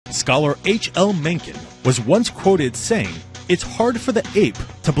Scholar H.L. Mencken was once quoted saying, "It's hard for the ape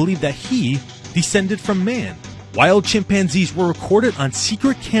to believe that he descended from man." Wild chimpanzees were recorded on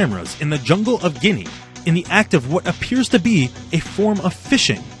secret cameras in the jungle of Guinea in the act of what appears to be a form of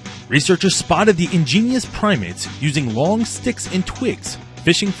fishing. Researchers spotted the ingenious primates using long sticks and twigs,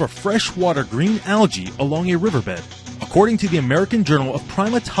 fishing for freshwater green algae along a riverbed. According to the American Journal of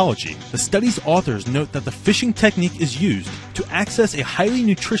Primatology, the study's authors note that the fishing technique is used to access a highly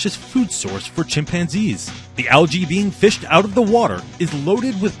nutritious food source for chimpanzees. The algae being fished out of the water is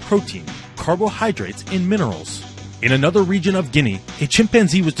loaded with protein, carbohydrates, and minerals. In another region of Guinea, a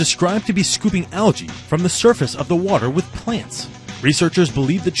chimpanzee was described to be scooping algae from the surface of the water with plants. Researchers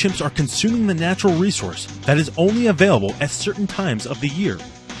believe the chimps are consuming the natural resource that is only available at certain times of the year.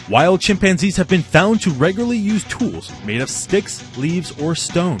 Wild chimpanzees have been found to regularly use tools made of sticks, leaves, or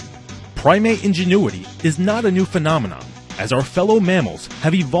stone. Primate ingenuity is not a new phenomenon, as our fellow mammals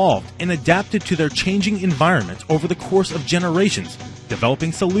have evolved and adapted to their changing environment over the course of generations,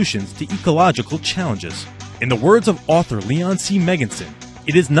 developing solutions to ecological challenges. In the words of author Leon C. Megginson,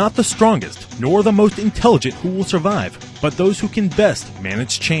 "It is not the strongest nor the most intelligent who will survive, but those who can best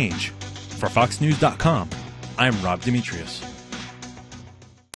manage change." For FoxNews.com, I'm Rob Demetrius.